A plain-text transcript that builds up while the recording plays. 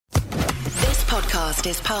podcast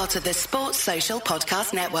is part of the Sports Social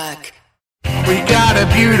Podcast Network. We got a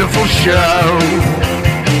beautiful show.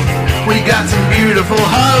 We got some beautiful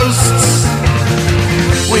hosts.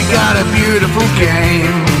 We got a beautiful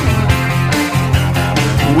game.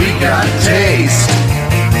 We got taste.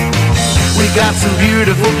 We got some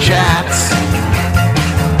beautiful chats.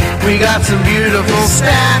 We got some beautiful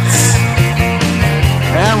stats.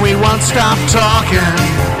 And we won't stop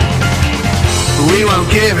talking. We won't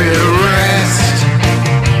give it a rest.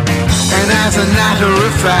 And as a matter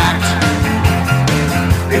of fact,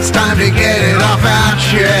 it's time to get it off our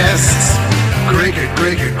chests. Cricket,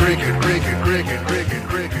 cricket, cricket, cricket, cricket, cricket,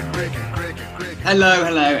 cricket, cricket, cricket, cricket. Hello,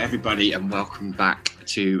 everybody, and welcome back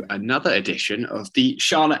to another edition of the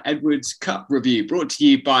Charlotte Edwards Cup Review, brought to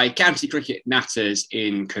you by County Cricket Natters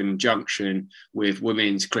in conjunction with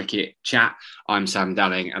Women's Cricket Chat. I'm Sam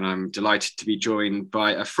Dalling, and I'm delighted to be joined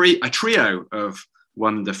by a trio of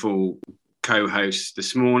wonderful co-hosts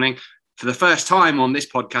this morning. For the first time on this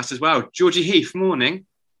podcast as well, Georgie Heath, morning.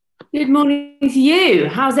 Good morning to you.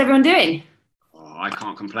 How's everyone doing? Oh, I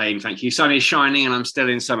can't complain, thank you. Sun is shining and I'm still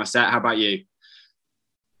in Somerset. How about you?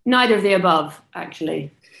 Neither of the above,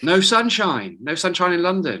 actually. No sunshine in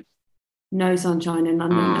London. No sunshine in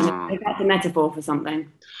London. Oh. And that's a metaphor for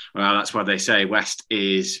something. Well, that's why they say West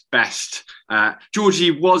is best. Georgie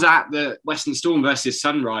was at the Western Storm versus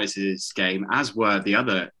Sunrisers game, as were the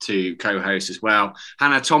other two co-hosts as well.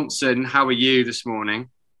 Hannah Thompson, how are you this morning?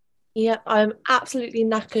 Yeah, I'm absolutely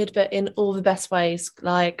knackered, but in all the best ways.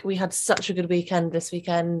 Like, we had such a good weekend this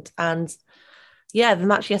weekend, and yeah, the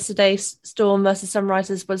match yesterday, Storm versus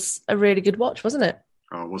Sunrisers, was a really good watch, wasn't it?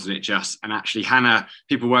 Oh, wasn't it just? And actually, Hannah,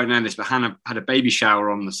 people won't know this, but Hannah had a baby shower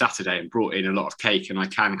on the Saturday and brought in a lot of cake. And I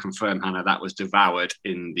can confirm, Hannah, that was devoured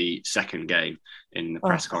in the second game in the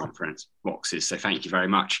press conference boxes. So thank you very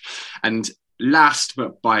much. And last,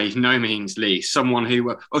 but by no means least, someone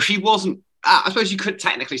who, she wasn't, I suppose you could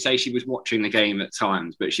technically say she was watching the game at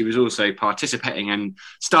times, but she was also participating and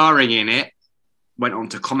starring in it. Went on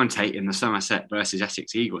to commentate in the Somerset versus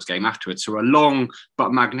Essex Eagles game afterwards. So a long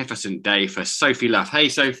but magnificent day for Sophie Luff. Hey,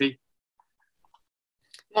 Sophie.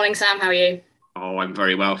 Morning, Sam. How are you? Oh, I'm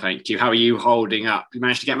very well, thank you. How are you holding up? You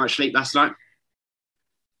managed to get much sleep last night?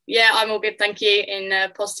 Yeah, I'm all good, thank you.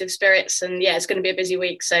 In positive spirits. And yeah, it's going to be a busy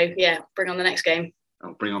week. So yeah, bring on the next game.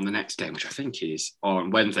 I'll bring on the next game, which I think is on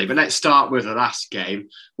Wednesday. But let's start with the last game,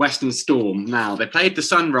 Western Storm. Now, they played the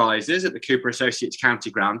Sunrisers at the Cooper Associates County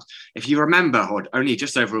Ground. If you remember, only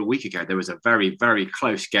just over a week ago, there was a very, very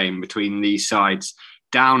close game between these sides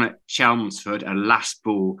down at Chelmsford, a last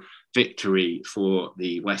ball victory for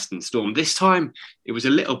the Western Storm. This time, it was a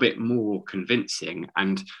little bit more convincing,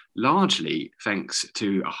 and largely thanks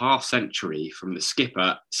to a half century from the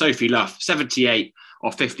skipper, Sophie Luff, 78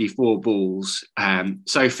 of 54 balls.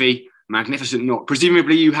 Sophie, magnificent knock.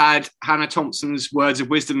 Presumably you had Hannah Thompson's words of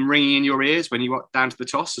wisdom ringing in your ears when you got down to the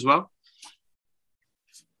toss as well?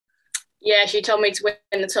 Yeah, she told me to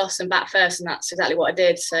win the toss and bat first, and that's exactly what I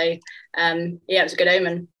did. So, it was a good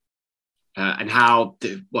omen. And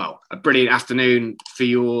a brilliant afternoon for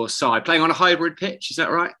your side. Playing on a hybrid pitch, is that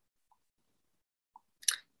right?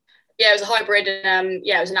 Yeah, it was a hybrid, and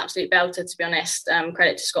it was an absolute belter, to be honest.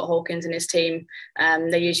 Credit to Scott Hawkins and his team.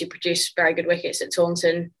 They usually produce very good wickets at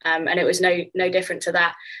Taunton, and it was no different to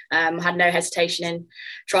that. Had no hesitation in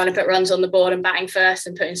trying to put runs on the board and batting first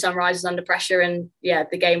and putting Sunrisers under pressure, and yeah,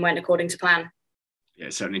 the game went according to plan. Yeah,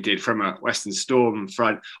 it certainly did from a Western Storm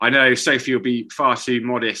front. I know Sophie will be far too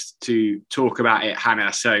modest to talk about it,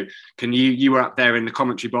 Hannah. So can you were up there in the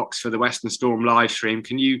commentary box for the Western Storm live stream.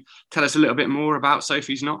 Can you tell us a little bit more about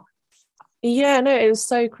Sophie's knock? Yeah, no, it was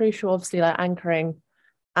so crucial, obviously, like anchoring,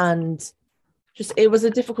 and just it was a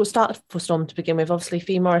difficult start for Storm to begin with. Obviously,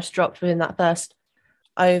 Fee Morris dropped within that first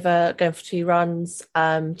over, going for 2 runs,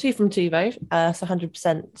 2 from 2 though, so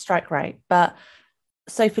 100% strike rate. But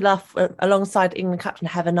Sophie Luff, alongside England captain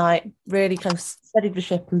Heather Knight, really kind of steadied the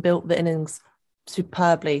ship and built the innings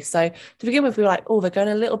superbly. So to begin with, we were like, they're going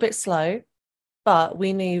a little bit slow, but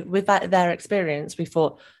we knew with their experience, we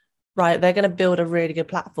thought, right, they're going to build a really good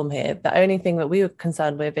platform here. The only thing that we were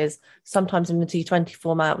concerned with is sometimes in the T20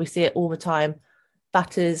 format, we see it all the time.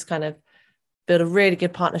 Batters kind of build a really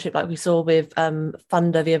good partnership like we saw with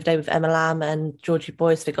Thunder the other day with Emma Lamb and Georgie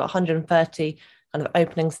Boyce. They got 130 kind of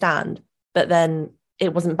opening stand, but then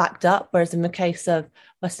it wasn't backed up. Whereas in the case of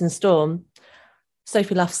Western Storm,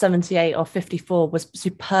 Sophie Luff's 78 of 54 was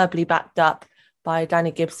superbly backed up by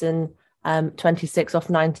Danny Gibson, 26 off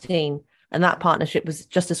 19. And that partnership was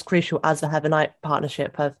just as crucial as the Heather Knight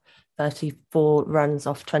partnership of 34 runs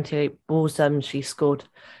off 28 balls she scored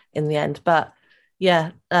in the end. But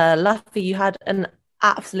yeah, Luffy, you had an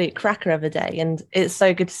absolute cracker of a day. And it's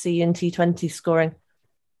so good to see you in T20 scoring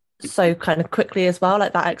so kind of quickly as well,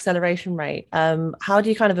 like that acceleration rate. How do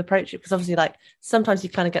you kind of approach it? Because obviously, like, sometimes you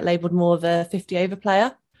kind of get labelled more of a 50 over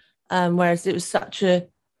player, whereas it was such a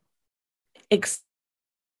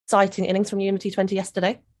exciting innings from you in the T20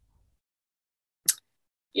 yesterday.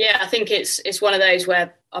 Yeah, I think it's one of those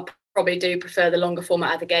where I probably do prefer the longer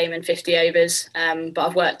format of the game and 50 overs. But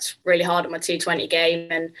I've worked really hard on my T20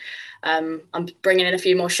 game, and I'm bringing in a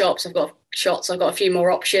few more shots. I've got a few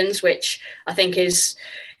more options, which I think is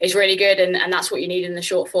really good, and that's what you need in the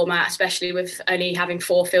short format, especially with only having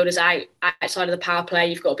 4 fielders outside of the power play.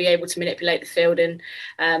 You've got to be able to manipulate the field, and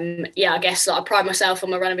I guess I pride myself on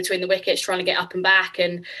my running between the wickets, trying to get up and back,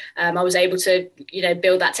 and I was able to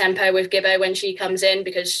build that tempo with Gibbo when she comes in,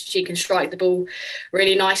 because she can strike the ball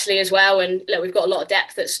really nicely as well. And look, we've got a lot of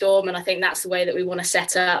depth at Storm, and I think that's the way that we want to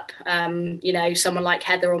set up. Someone like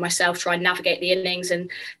Heather or myself try and navigate the innings, and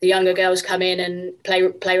the younger girls come in and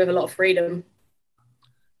play with a lot of freedom.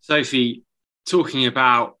 Sophie, talking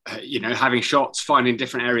about, having shots, finding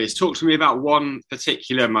different areas. Talk to me about one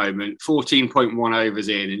particular moment, 14.1 overs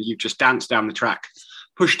in, and you've just danced down the track,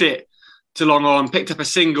 pushed it to long on, picked up a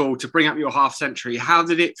single to bring up your half century. How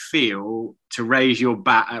did it feel to raise your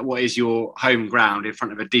bat at what is your home ground in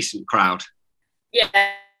front of a decent crowd? Yeah,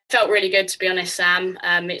 felt really good, to be honest, Sam.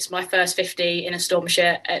 It's my first 50 in a Storm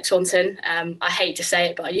shirt at Taunton. I hate to say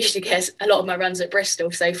it, but I usually get a lot of my runs at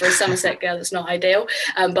Bristol, so for a Somerset girl it's not ideal,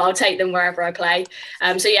 but I'll take them wherever I play.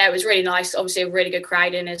 It was really nice. Obviously a really good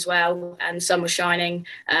crowd in as well, and the sun was shining,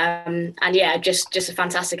 just a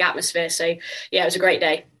fantastic atmosphere. So yeah, it was a great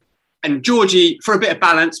day. And Georgie, for a bit of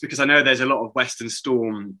balance, because I know there's a lot of Western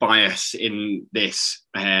Storm bias in this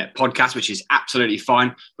podcast, which is absolutely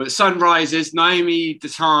fine. But Sunrisers, Naomi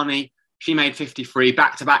Datani, she made 53,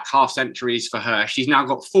 back-to-back half centuries for her. She's now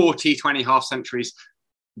got 4 T20 half centuries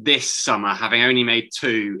this summer, having only made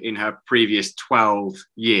 2 in her previous 12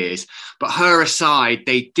 years. But her aside,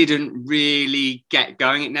 they didn't really get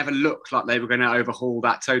going. It never looked like they were going to overhaul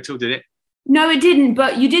that total, did it? No, it didn't,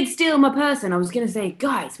 but you did steal my person. I was going to say,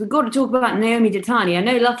 guys, we've got to talk about Naomi Datani. I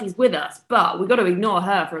know Luffy's with us, but we've got to ignore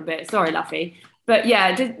her for a bit. Sorry, Luffy. But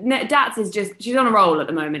yeah, Dats is she's on a roll at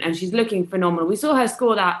the moment, and she's looking phenomenal. We saw her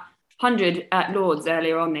score that 100 at Lords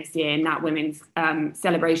earlier on this year in that women's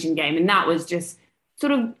celebration game, and that was just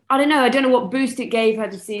sort of, I don't know what boost it gave her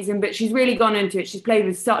this season, but she's really gone into it. She's played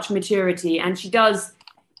with such maturity, and she does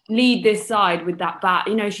lead this side with that bat.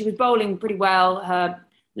 She was bowling pretty well. Her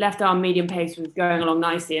left arm medium pace was going along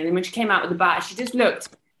nicely. And then when she came out with the bat, she just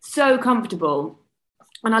looked so comfortable.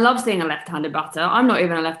 And I love seeing a left-handed batter. I'm not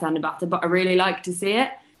even a left-handed batter, but I really like to see it.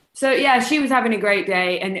 So yeah, she was having a great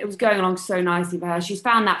day, and it was going along so nicely for her. She's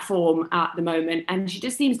found that form at the moment, and she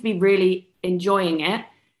just seems to be really enjoying it.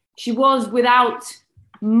 She was without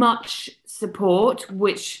much support,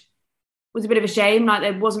 which was a bit of a shame. Like,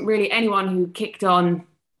 there wasn't really anyone who kicked on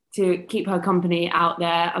to keep her company out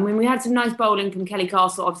there. I mean, we had some nice bowling from Kelly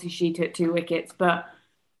Castle. Obviously, she took 2 wickets, but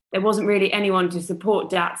there wasn't really anyone to support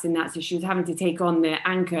Dats in that. So she was having to take on the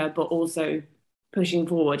anchor, but also pushing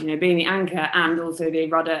forward. Being the anchor and also the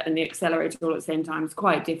rudder and the accelerator all at the same time is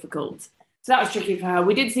quite difficult. So that was tricky for her.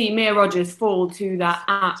 We did see Mia Rogers fall to that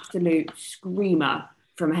absolute screamer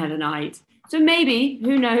from Heather Knight. So maybe,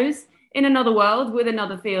 who knows, in another world with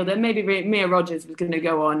another fielder, maybe Mia Rogers was going to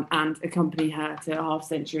go on and accompany her to a half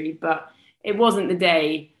century, but it wasn't the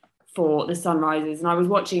day for the Sunrisers. And I was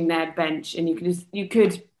watching their bench, and you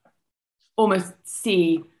could almost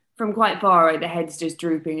see from quite far away the heads just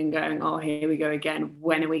drooping and going, oh, here we go again.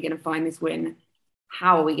 When are we going to find this win?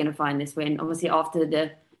 How are we going to find this win? Obviously, after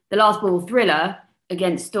the last ball thriller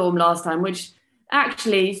against Storm last time, which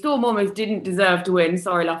actually Storm almost didn't deserve to win.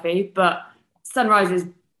 Sorry, Luffy, but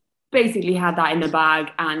Sunrisers basically had that in the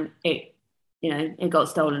bag, and it got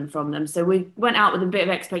stolen from them. So we went out with a bit of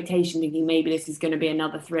expectation, thinking maybe this is going to be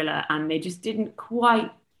another thriller, and they just didn't quite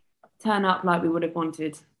turn up like we would have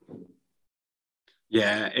wanted.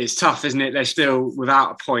 Yeah, it's tough, isn't it? They're still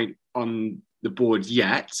without a point on the board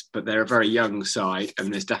yet, but they're a very young side,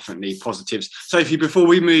 and there's definitely positives. Sophie, before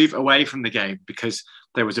we move away from the game, because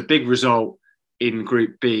there was a big result in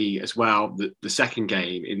Group B as well, the second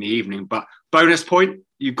game in the evening, but bonus point,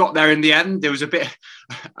 you got there in the end. There was a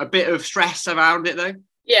bit of stress around it though.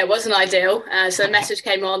 Yeah, it wasn't ideal. So the message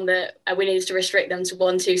came on that we needed to restrict them to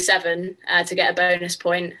 1-2-7 to get a bonus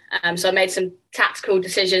point. So I made some tactical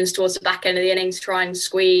decisions towards the back end of the innings to try and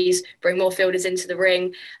squeeze, bring more fielders into the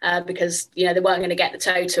ring because they weren't going to get the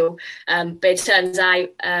total. But it turns out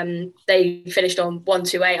they finished on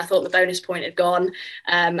 1-2-8. I thought the bonus point had gone,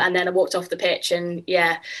 and then I walked off the pitch, and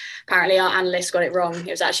apparently our analysts got it wrong.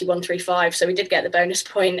 It was actually 1-3-5. So we did get the bonus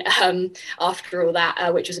point after all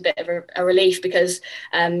that, which was a bit of a relief because.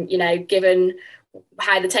 Given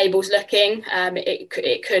how the table's looking,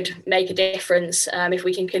 it could make a difference if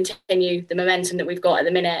we can continue the momentum that we've got at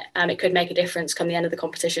the minute. It could make a difference come the end of the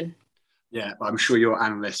competition. Yeah, I'm sure your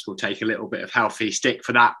analysts will take a little bit of healthy stick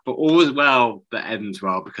for that, but all is well that ends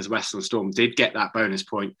well because Western Storm did get that bonus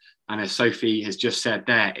point. And as Sophie has just said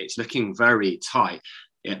there, it's looking very tight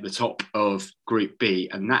at the top of Group B.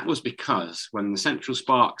 And that was because when the Central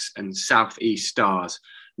Sparks and South East Stars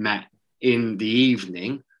met in the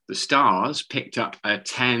evening, the Stars picked up a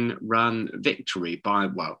 10-run victory by,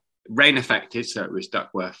 rain affected, so it was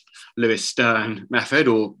Duckworth Lewis Stern method,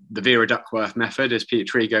 or the Vera Duckworth method, as Peter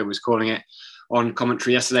Trigo was calling it on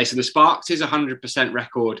commentary yesterday. So the Sparks' 100%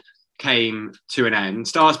 record came to an end.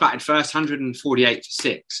 Stars batted first, 148 for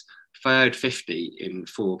 6, third 50 in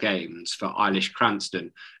 4 games for Eilish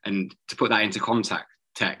Cranston. And to put that into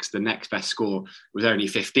context, the next best score was only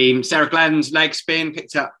 15. Sarah Glenn's leg spin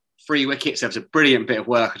picked up 3 wickets. There was a brilliant bit of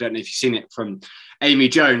work. I don't know if you've seen it from Amy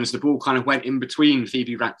Jones. The ball kind of went in between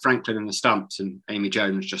Phoebe Franklin and the stumps, and Amy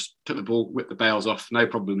Jones just took the ball, whipped the bails off, no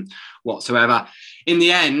problem whatsoever. In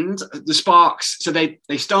the end, the Sparks, so they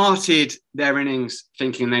started their innings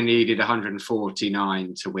thinking they needed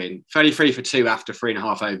 149 to win. 33 for 2 after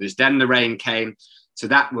 3.5 overs. Then the rain came, so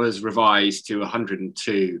that was revised to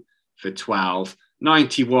 102 for 12.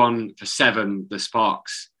 91 for 7, the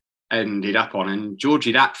Sparks ended up on. And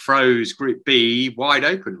Georgie, that throws Group B wide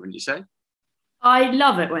open, wouldn't you say? I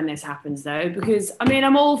love it when this happens, though, because,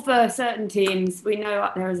 I'm all for certain teams. We know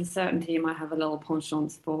there is a certain team I have a little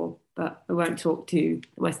penchant for, but I won't talk to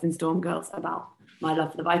the Western Storm girls about my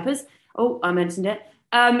love for the Vipers. Oh, I mentioned it.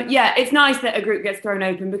 It's nice that a group gets thrown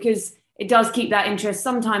open because it does keep that interest.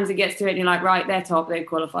 Sometimes it gets to it and you're like, right, they're top, they've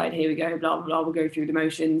qualified, here we go, blah, blah, blah. We'll go through the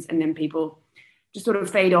motions, and then people just sort of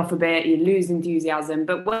fade off a bit, you lose enthusiasm.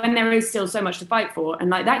 But when there is still so much to fight for, and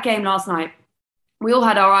like that game last night, we all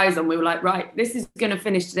had our eyes on, we were like, right, this is going to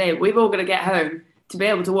finish today. We've all got to get home to be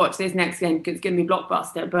able to watch this next game because it's going to be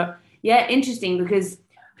blockbuster. But yeah, interesting because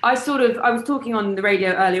I was talking on the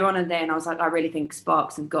radio earlier on in the day and I was like, I really think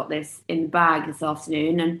Sparks have got this in the bag this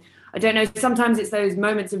afternoon. And I don't know, sometimes it's those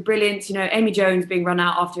moments of brilliance, Amy Jones being run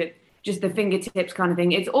out after it, just the fingertips kind of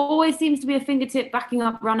thing. It always seems to be a fingertip backing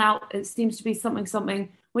up, run out. It seems to be something.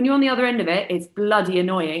 When you're on the other end of it, it's bloody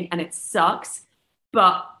annoying and it sucks.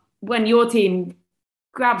 But when your team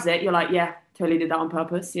grabs it, you're like, yeah, totally did that on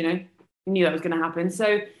purpose, knew that was going to happen.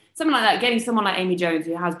 So something like that, getting someone like Amy Jones,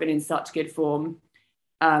 who has been in such good form,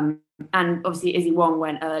 and obviously Izzy Wong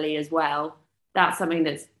went early as well. That's something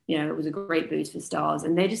that's, it was a great boost for Stars.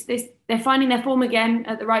 And they're finding their form again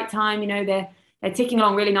at the right time. They're ticking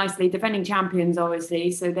along really nicely, defending champions,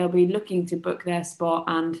 obviously. So they'll be looking to book their spot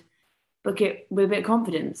and book it with a bit of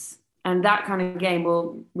confidence. And that kind of game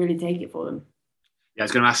will really take it for them. Yeah, I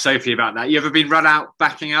was going to ask Sophie about that. You ever been run out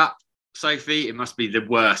backing up, Sophie? It must be the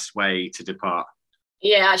worst way to depart.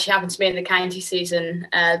 Yeah, it actually happened to me in the county season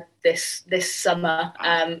this summer,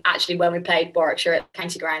 actually when we played Warwickshire at the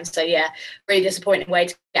county ground. So yeah, really disappointing way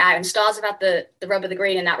to get out. And Stars have had the rub of the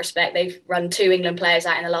green in that respect. They've run 2 England players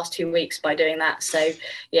out in the last 2 weeks by doing that. So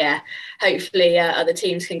yeah, hopefully other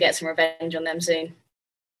teams can get some revenge on them soon.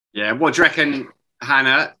 Yeah, what do you reckon,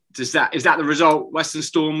 Hannah? Is that the result Western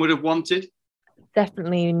Storm would have wanted?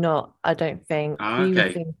 Definitely not, I don't think. Oh,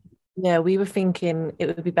 okay. We were thinking it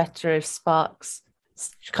would be better if Sparks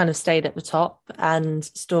kind of stayed at the top and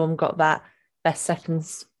Storm got that best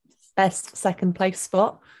second place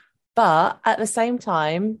spot. But at the same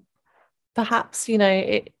time, perhaps,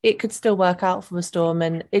 it could still work out for the Storm,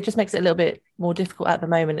 and it just makes it a little bit more difficult at the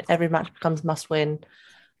moment. Every match becomes must win.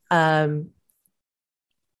 I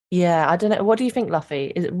don't know. What do you think,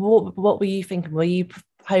 Luffy? What were you thinking? Were you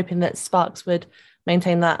hoping that Sparks would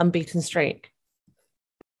maintain that unbeaten streak?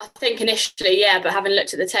 I think initially, yeah, but having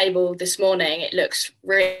looked at the table this morning, it looks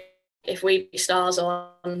really, if we beat Stars on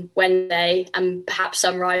on Wednesday and perhaps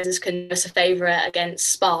Sunrisers can do us a favourite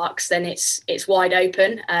against Sparks, then it's wide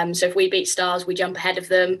open. So if we beat Stars, we jump ahead of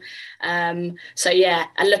them. And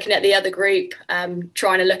looking at the other group,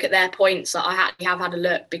 trying to look at their points, I have had a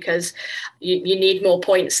look because you need more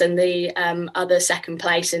points than the other second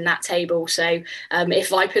place in that table. So if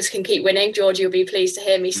Vipers can keep winning, Georgie will be pleased to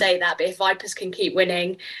hear me say that, but if Vipers can keep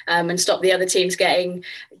winning and stop the other teams getting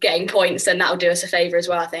points, then that'll do us a favour as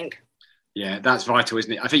well, I think. Yeah, that's vital,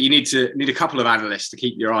 isn't it? I think you need a couple of analysts to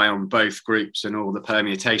keep your eye on both groups and all the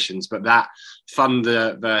permutations. But that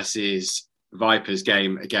Thunder versus Vipers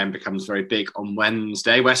game again becomes very big on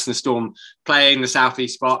Wednesday. Western Storm playing the South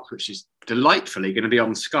East Sparks, which is delightfully going to be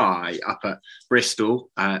on Sky up at Bristol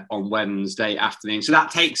on Wednesday afternoon. So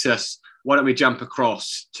that takes us. Why don't we jump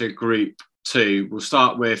across to Group 2? We'll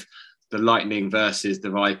start with the Lightning versus the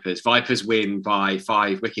Vipers. Vipers win by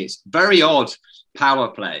 5 wickets. Very odd power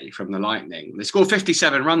play from the Lightning. They scored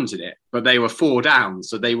 57 runs in it, but they were 4 down.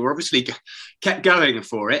 So they were obviously kept going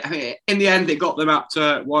for it. I mean, in the end, it got them up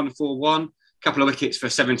to 1-4-1. A couple of wickets for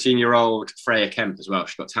 17-year-old Freya Kemp as well.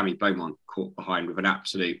 She got Tammy Beaumont caught behind with an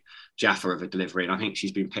absolute jaffer of a delivery. And I think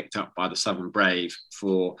she's been picked up by the Southern Brave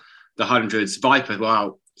for the hundreds. Vipers,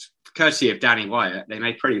 well, courtesy of Danny Wyatt, they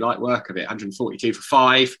made pretty light work of it. 142 for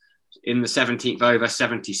 5 in the 17th over,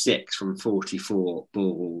 76 from 44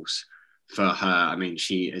 balls for her. I mean,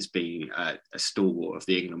 she has been a stalwart of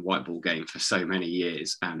the England white ball game for so many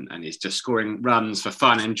years and is just scoring runs for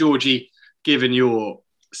fun. And Georgie, given your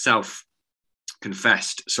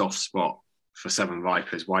self-confessed soft spot for Southern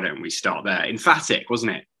Vipers, why don't we start there? Emphatic,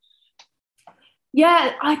 wasn't it?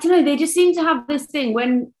 Yeah, I don't know. They just seem to have this thing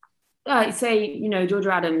when, say,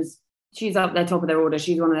 Georgia Adams, she's up there top of their order.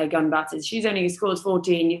 She's one of their gun batters. She's only scored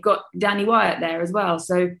 14. You've got Danny Wyatt there as well.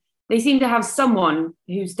 So they seem to have someone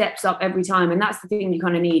who steps up every time. And that's the thing you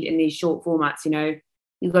kind of need in these short formats.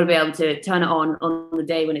 You've got to be able to turn it on the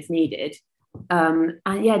day when it's needed.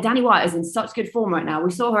 Danny Wyatt is in such good form right now.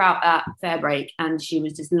 We saw her out at Fairbreak and she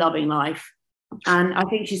was just loving life. And I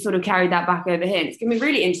think she's sort of carried that back over here. It's going to be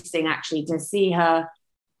really interesting, actually, to see her,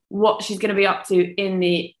 what she's going to be up to on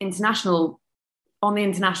the international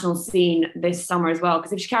scene this summer as well.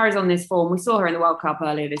 Because if she carries on this form, we saw her in the World Cup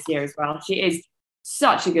earlier this year as well. She is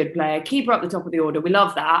such a good player. Keep her up the top of the order. We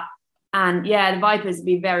love that. And the Vipers would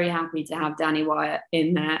be very happy to have Danny Wyatt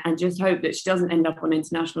in there and just hope that she doesn't end up on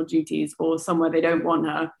international duties or somewhere they don't want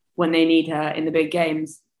her when they need her in the big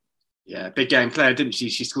games. Yeah, big game player, didn't she?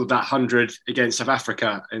 She scored that 100 against South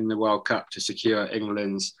Africa in the World Cup to secure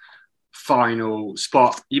England's final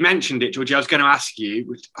spot. You mentioned it, Georgie. I was going to ask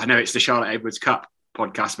you, I know it's the Charlotte Edwards Cup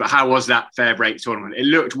podcast, but how was that Fairbreak tournament? It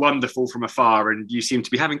looked wonderful from afar and you seem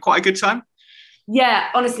to be having quite a good time. Yeah,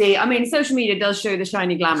 honestly, I mean, social media does show the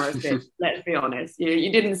shiny glamorous bit, let's be honest.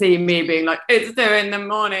 You didn't see me being like, it's 2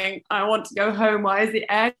 a.m, I want to go home, why is the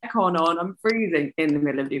aircon on? I'm freezing in the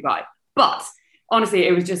middle of Dubai. But honestly,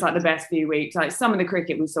 it was just like the best few weeks. Like some of the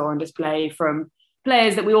cricket we saw on display from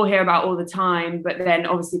players that we all hear about all the time, but then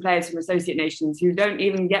obviously players from associate nations who don't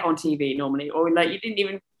even get on TV normally, or like you didn't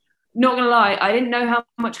even, not going to lie, I didn't know how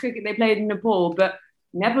much cricket they played in Nepal, but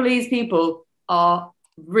Nepalese people are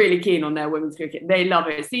really keen on their women's cricket. They love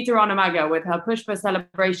it. Sita Ranamaga with her Pushpa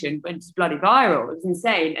celebration went bloody viral. It was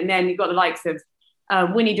insane. And then you've got the likes of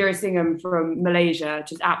Winnie Durasingham from Malaysia,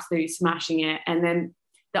 just absolutely smashing it. And then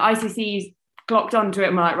the ICC's clocked onto it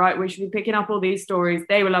and were like, right, we should be picking up all these stories.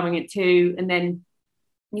 They were loving it too. And then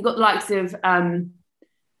you've got the likes of,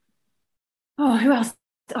 who else?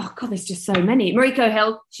 Oh, God, there's just so many. Mariko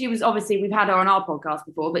Hill, she was obviously, we've had her on our podcast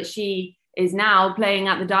before, but she is now playing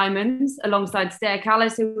at the Diamonds alongside Stair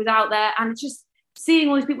Callis, who was out there. And just seeing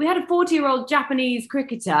all these people. We had a 40-year-old Japanese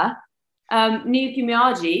cricketer, Miyuki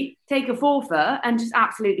Miyagi, take a forfeit and just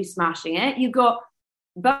absolutely smashing it. You've got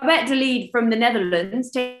Babette de Leede from the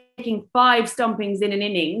Netherlands taking 5 stumpings in an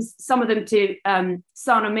innings, some of them to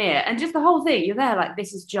Sana Mir. And just the whole thing, you're there like,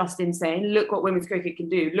 this is just insane. Look what women's cricket can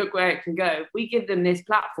do. Look where it can go. If we give them this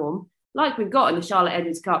platform, like we've got in the Charlotte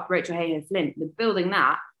Edwards Cup, Rachel Hayher-Flint, they're building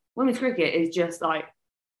that. Women's cricket is just like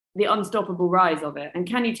the unstoppable rise of it. And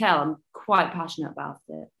can you tell I'm quite passionate about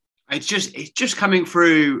it? It's just coming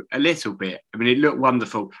through a little bit. I mean, it looked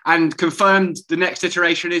wonderful. And confirmed the next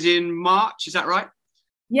iteration is in March, is that right?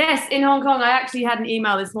 Yes, in Hong Kong. I actually had an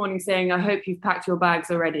email this morning saying, I hope you've packed your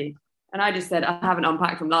bags already. And I just said, I haven't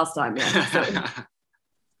unpacked them last time yet. So.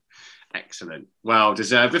 Excellent. Well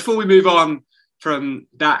deserved. Before we move on from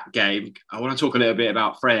that game, I want to talk a little bit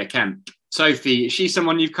about Freya Kemp. Sophie, is she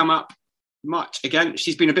someone you've come up much again?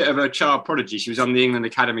 She's been a bit of a child prodigy. She was on the England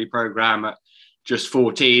Academy programme at just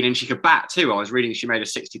 14 and she could bat too. I was reading she made a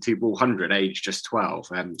 62 ball 100 age just 12.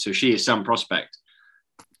 So she is some prospect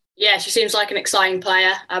Yeah, she seems like an exciting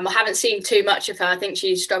player. I haven't seen too much of her. I think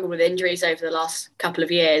she's struggled with injuries over the last couple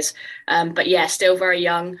of years. But yeah, still very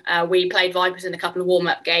young. We played Vipers in a couple of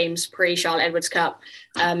warm-up games pre-Charlotte Edwards Cup,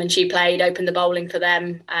 and she opened the bowling for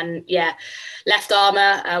them. And yeah, left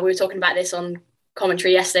armour. We were talking about this on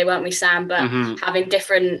commentary yesterday, weren't we, Sam? But having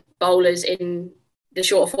different bowlers in the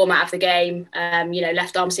shorter format of the game,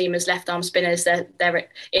 left arm seamers, left arm spinners, they're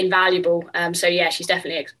invaluable. So yeah, she's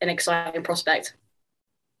definitely an exciting prospect.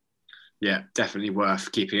 Yeah, definitely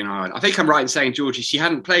worth keeping an eye on. I think I'm right in saying, Georgie, she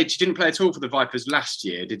didn't play at all for the Vipers last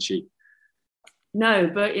year, did she? No,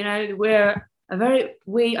 but we're the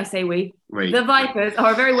Vipers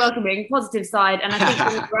are a very welcoming, positive side. And I think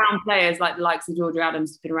the ground players like the likes of Georgia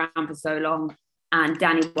Adams, who's been around for so long, and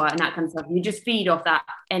Danny White and that kind of stuff, you just feed off that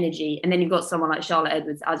energy. And then you've got someone like Charlotte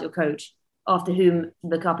Edwards as your coach, after whom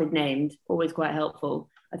the cup is named, always quite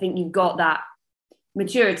helpful. I think you've got that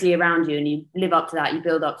maturity around you and you live up to that, you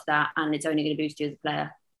build up to that, and it's only going to boost you as a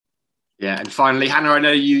player. Yeah, and finally, Hannah, I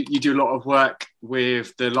know you do a lot of work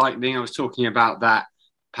with the Lightning. I was talking about that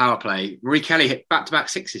power play. Marie Kelly hit back-to-back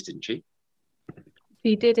sixes, didn't she?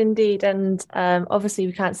 She did indeed, and obviously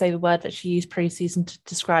we can't say the word that she used pre-season to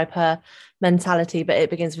describe her mentality, but it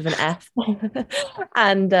begins with an F.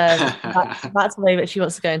 And that's the way that she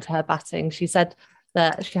wants to go into her batting. She said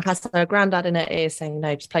that she has her granddad in her ear saying,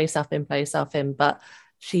 no, just play yourself in, but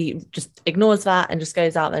she just ignores that and just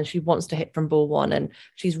goes out there and she wants to hit from ball one. And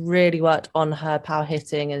she's really worked on her power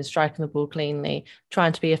hitting and striking the ball cleanly,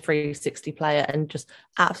 trying to be a 360 player and just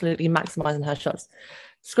absolutely maximising her shots.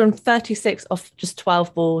 Scoring 36 off just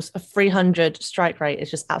 12 balls, a 300 strike rate is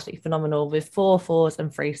just absolutely phenomenal with 4 4s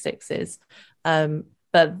and 3 6s.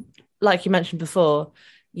 But like you mentioned before,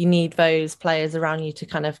 you need those players around you to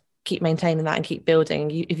kind of keep maintaining that and keep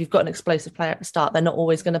building. If you've got an explosive player at the start, they're not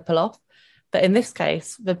always going to pull off. But in this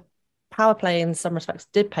case, the power play in some respects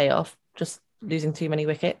did pay off, just losing too many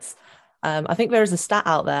wickets. I think there is a stat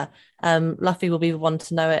out there. Luffy will be the one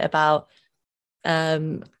to know it about.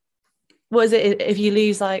 What is it? If you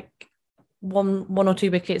lose like one or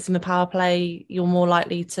 2 wickets in the power play, you're more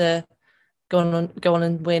likely to go on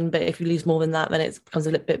and win. But if you lose more than that, then it becomes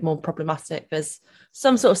a little bit more problematic. There's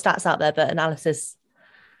some sort of stats out there, but analysis,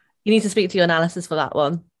 you need to speak to your analysis for that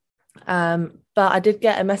one. But I did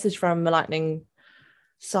get a message from the Lightning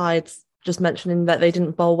side just mentioning that they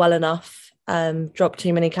didn't bowl well enough, dropped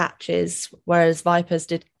too many catches, whereas Vipers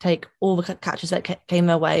did take all the catches that came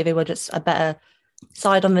their way. They were just a better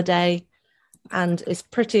side on the day. And it's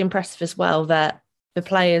pretty impressive as well that the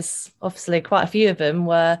players, obviously quite a few of them,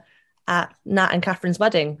 were at Nat and Catherine's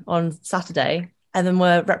wedding on Saturday and then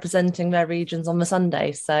were representing their regions on the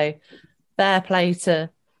Sunday. So fair play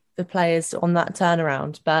to the players on that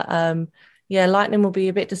turnaround. But Lightning will be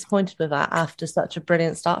a bit disappointed with that after such a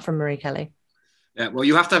brilliant start from Marie Kelly. Yeah, well,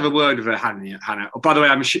 you have to have a word with her, Hannah. Oh, by the way,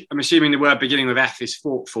 I'm assuming the word beginning with F is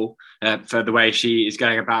thoughtful for the way she is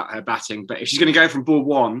going about her batting. But if she's going to go from ball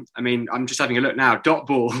one, I mean, I'm just having a look now, dot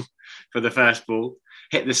ball for the first ball,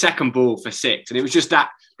 hit the second ball for 6. And it was just that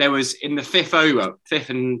there was in the fifth and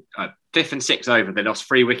 6th over, they lost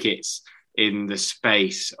 3 wickets in the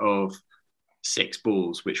space of 6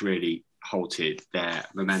 balls, which really halted their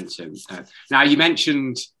momentum. Now, you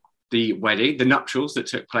mentioned the wedding, the nuptials that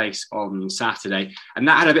took place on Saturday, and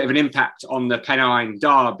that had a bit of an impact on the Pennine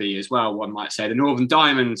Derby as well, one might say. The Northern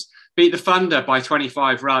Diamonds beat the Thunder by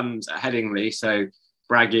 25 runs at Headingley, so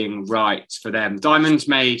bragging rights for them. Diamonds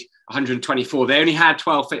made 124. They only had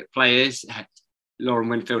 12 fit players. Lauren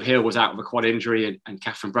Winfield-Hill was out with a quad injury, and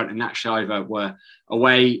Catherine Brunt and Nat Shiver were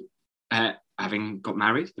away, having got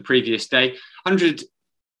married the previous day. I don't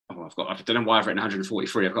know why I've written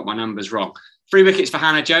 143. I've got my numbers wrong. 3 wickets for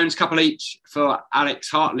Hannah Jones, couple each for Alex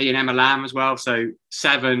Hartley and Emma Lamb as well. So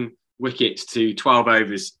 7 wickets to 12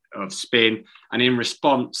 overs of spin. And in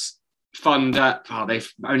response, Thunder, they've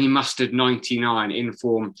only mustered 99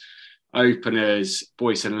 in-form openers.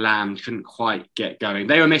 Boyce and Lamb couldn't quite get going.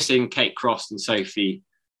 They were missing Kate Cross and Sophie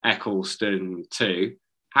Eccleston too.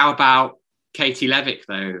 How about Katie Levick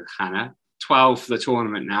though, Hannah? 12 for the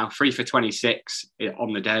tournament now, 3 for 26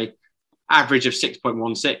 on the day, average of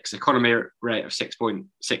 6.16, economy rate of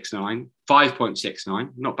 6.69, 5.69,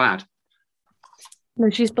 not bad. No,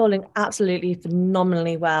 she's bowling absolutely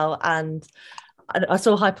phenomenally well. And I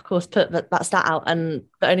saw Hypercourse put that stat out, and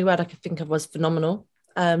the only word I could think of was phenomenal.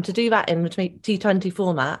 To do that in the T20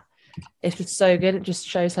 format, it's just so good. It just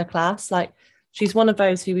shows her class. Like, she's one of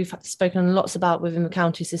those who we've spoken lots about within the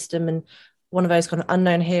county system, and one of those kind of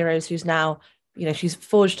unknown heroes who's now, she's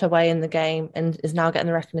forged her way in the game and is now getting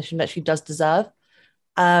the recognition that she does deserve.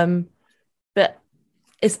 But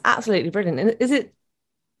it's absolutely brilliant. And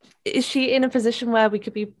is she in a position where we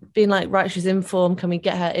could be being like, right, she's in form, can we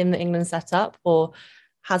get her in the England setup? Or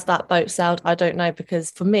has that boat sailed? I don't know,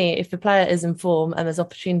 because for me, if the player is in form and there's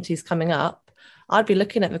opportunities coming up, I'd be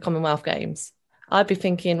looking at the Commonwealth Games. I'd be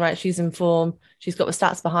thinking, right, she's in form, she's got the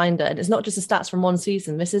stats behind her. And it's not just the stats from one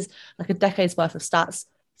season. This is like a decade's worth of stats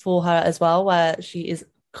for her as well, where she is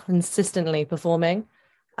consistently performing.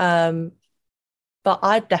 But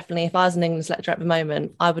I definitely, if I was an England selector at the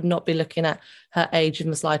moment, I would not be looking at her age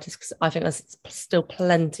in the slightest, because I think there's still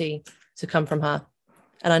plenty to come from her.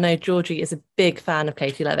 And I know Georgie is a big fan of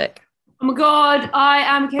Katie Levick. Oh my God, I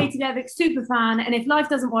am a Katie Levick super fan. And if life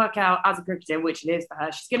doesn't work out as a cricketer, which it is for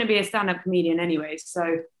her, she's going to be a stand-up comedian anyway. So,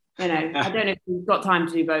 you know, I don't know if she's got time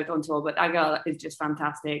to do both on tour, but that girl is just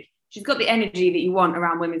fantastic. She's got the energy that you want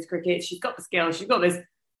around women's cricket. She's got the skill. She's got this,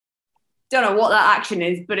 don't know what that action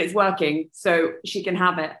is, but it's working. So she can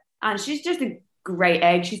have it. And she's just a great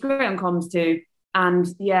egg. She's great on comms too. And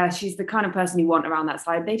yeah, she's the kind of person you want around that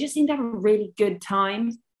side. They just seem to have a really good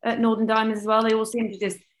time at Northern Diamonds as well. They all seem to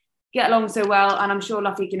just get along so well. And I'm sure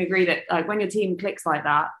Luffy can agree that like when your team clicks like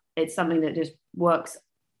that, it's something that just works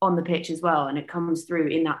on the pitch as well. And it comes through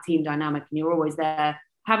in that team dynamic, and you're always there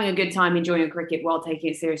having a good time, enjoying your cricket while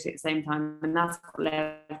taking it seriously at the same time. And that's what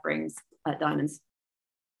Lev brings at Diamonds.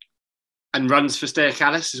 And runs for Stair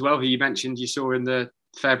Callis as well, who you mentioned you saw in the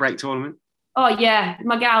Fair Break tournament. Oh yeah,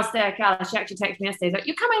 my gal Stair Callis, she actually texted me yesterday, she's like,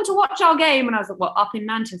 "You're coming to watch our game?" And I was like, "Well, up in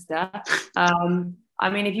Manchester." I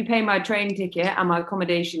mean, if you pay my train ticket and my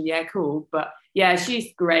accommodation, yeah, cool. But yeah,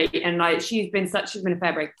 she's great. And like she's been a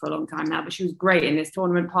Fair Break for a long time now, but she was great in this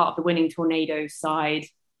tournament, part of the winning Tornado side.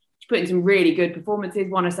 She put in some really good performances,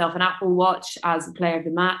 won herself an Apple Watch as a player of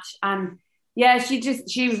the match. And yeah, she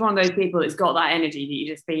was one of those people that's got that energy that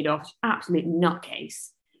you just feed off. Absolute nutcase.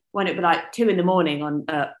 When it was like 2 a.m. on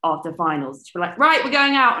after finals, she'd be like, "Right, we're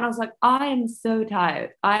going out." And I was like, "I am so tired.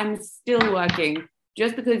 I am still working.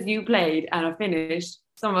 Just because you played and are finished,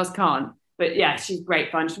 some of us can't." But yeah, she's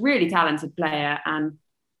great fun. She's a really talented player and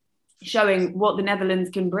showing what the Netherlands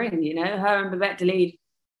can bring. You know, her and Babette de Leede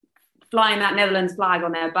flying that Netherlands flag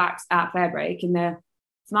on their backs at Fair Break, and they're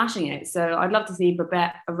smashing it. So I'd love to see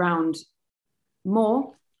Babette around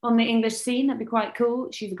more on the English scene. That'd be quite cool.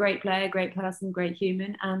 She's a great player, great person, great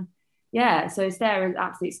human. And yeah, so Sarah is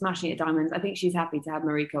absolutely smashing it at Diamonds. I think she's happy to have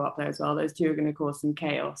Mariko up there as well. Those two are going to cause some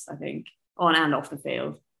chaos, I think, on and off the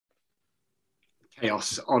field.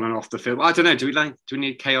 Chaos on and off the field. I don't know. Do we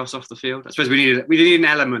need chaos off the field? I suppose we need an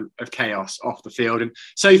element of chaos off the field. And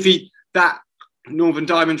Sophie, that Northern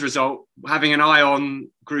Diamonds result, having an eye on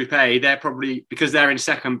Group A, they're probably, because they're in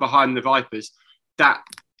second behind the Vipers, that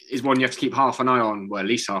is one you have to keep half an eye on. Well, at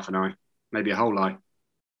least half an eye, maybe a whole eye.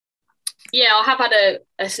 Yeah, I have had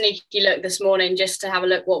a sneaky look this morning just to have a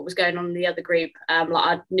look what was going on in the other group. Like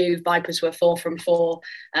I knew Vipers were 4 from 4,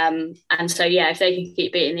 and so yeah, if they can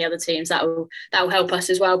keep beating the other teams, that will help us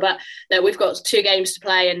as well. But look, we've got 2 games to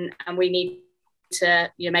play, and we need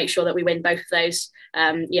to make sure that we win both of those.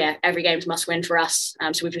 Yeah, every game's must win for us.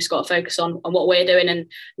 So we've just got to focus on what we're doing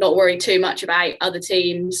and not worry too much about other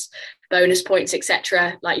teams, bonus points,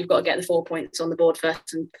 etc. Like you've got to get the 4 points on the board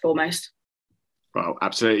first and foremost. Well,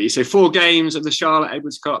 absolutely. So 4 games of the Charlotte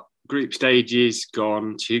Edwards Cup group stages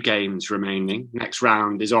gone, 2 games remaining. Next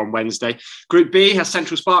round is on Wednesday. Group B has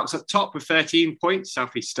Central Sparks at top with 13 points,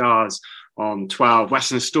 South East Stars on 12,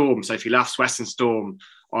 Western Storm, Sophie Luff's Western Storm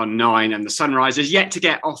on 9, and the Sunrisers yet to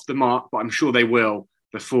get off the mark, but I'm sure they will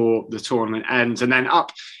before the tournament ends. And then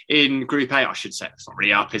up in Group A, I should say, it's not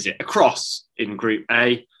really up, is it? Across in Group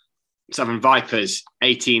A, Southern Vipers,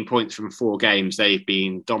 18 points from 4 games. They've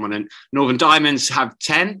been dominant. Northern Diamonds have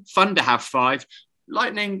 10. Thunder have 5.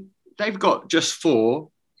 Lightning, they've got just 4.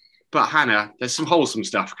 But Hannah, there's some wholesome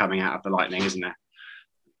stuff coming out of the Lightning, isn't there?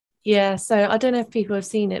 Yeah, so I don't know if people have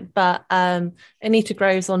seen it, but Anita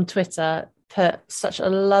Groves on Twitter put such a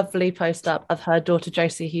lovely post up of her daughter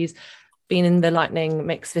Josie, who's been in the Lightning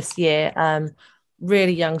mix this year.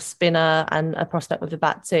 Really young spinner and a prospect with the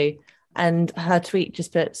bat too. And her tweet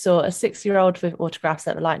just put, saw a 6-year-old with autographs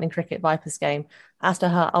at the Lightning Cricket Vipers game. Asked her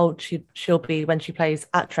how old she'll be when she plays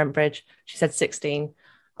at Trent Bridge. She said 16.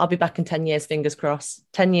 I'll be back in 10 years, fingers crossed.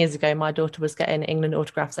 10 years ago, my daughter was getting England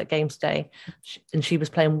autographs at games day, and she was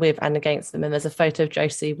playing with and against them. And there's a photo of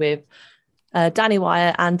Josie with Danny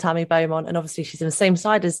Wyatt and Tammy Beaumont. And obviously she's in the same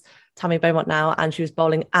side as Tammy Beaumont now, and she was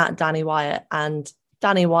bowling at Danny Wyatt. And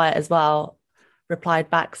Danny Wyatt as well replied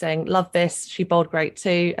back saying, "Love this. She bowled great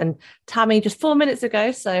too." And Tammy just 4 minutes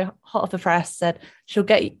ago, so hot off the press, said she'll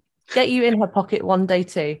get you in her pocket one day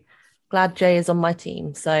too. Glad Jay is on my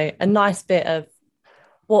team. So a nice bit of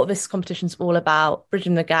what this competition's all about,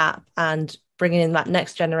 bridging the gap and bringing in that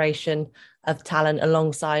next generation of talent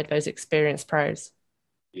alongside those experienced pros.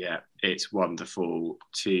 Yeah, it's wonderful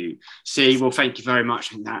to see. Well, thank you very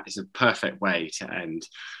much. And that is a perfect way to end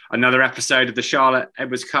another episode of the Charlotte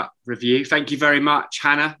Edwards Cup review. Thank you very much,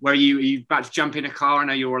 Hannah. Where are you? Are you about to jump in a car? I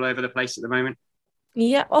know you're all over the place at the moment.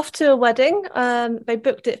 Yeah, off to a wedding. They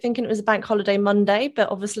booked it thinking it was a bank holiday Monday,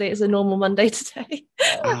 but obviously it's a normal Monday today.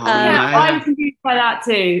 I was confused by that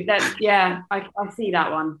too. I see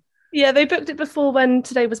that one. Yeah, they booked it before when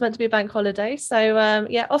today was meant to be a bank holiday. So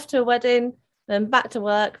off to a wedding, then back to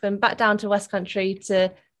work, then back down to West Country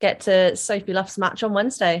to get to Sophie Luff's match on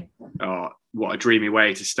Wednesday. Oh, what a dreamy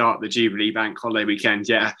way to start the Jubilee bank holiday weekend.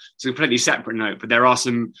 Yeah, it's a completely separate note, but there are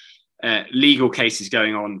some legal cases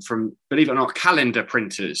going on from, believe it or not, calendar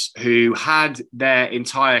printers who had their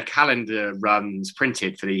entire calendar runs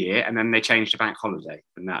printed for the year and then they changed to bank holiday,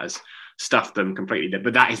 and that has stuffed them completely.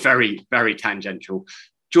 But that is very, very tangential.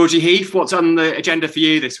 Georgie Heath, what's on the agenda for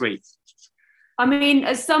you this week? I mean,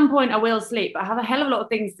 at some point I will sleep, but I have a hell of a lot of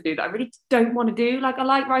things to do that I really don't want to do. Like, I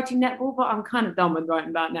like writing netball, but I'm kind of done with writing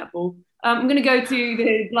about netball. I'm going to go to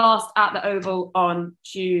the blast at the Oval on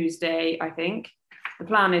Tuesday, I think. The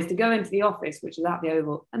plan is to go into the office, which is at the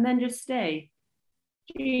Oval, and then just stay.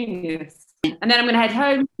 Genius. And then I'm going to head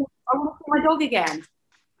home. I want to see my dog again.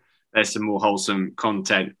 There's some more wholesome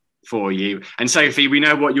content for you. And Sophie, we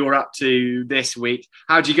know what you're up to this week.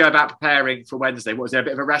 How do you go about preparing for Wednesday? Was there a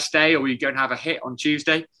bit of a rest day, or were you going to have a hit on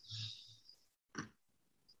Tuesday?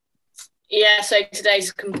 Yeah, so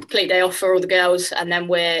today's a complete day off for all the girls, and then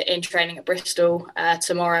we're in training at Bristol.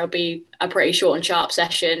 Tomorrow will be a pretty short and sharp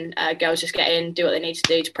session. Girls just get in, do what they need to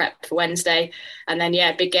do to prep for Wednesday. And then,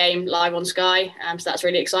 big game live on Sky. So that's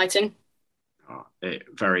really exciting. Oh, it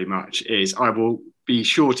very much is. I will be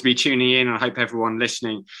sure to be tuning in. I hope everyone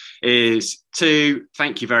listening is too.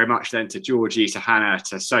 Thank you very much then to Georgie, to Hannah,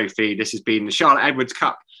 to Sophie. This has been the Charlotte Edwards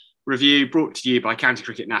Cup review brought to you by County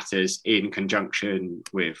Cricket Natters in conjunction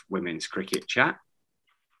with Women's Cricket Chat.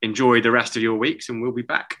 Enjoy the rest of your weeks and we'll be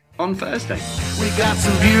back on Thursday. We got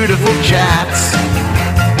some beautiful chats.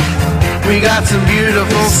 We got some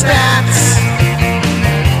beautiful stats.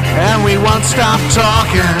 And we won't stop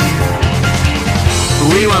talking.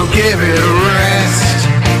 We won't give it a rest.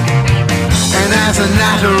 And as a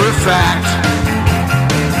matter of fact,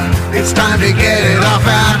 it's time to get it off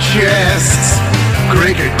our chests.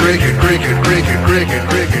 Cricket, cricket, cricket, cricket, cricket,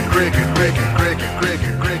 cricket, cricket, cricket, cricket,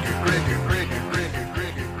 cricket, cricket, cricket, cricket, cricket,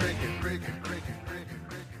 cricket, cricket, cricket,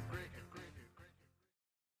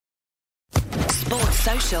 cricket. Sports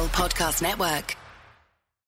Social Podcast Network.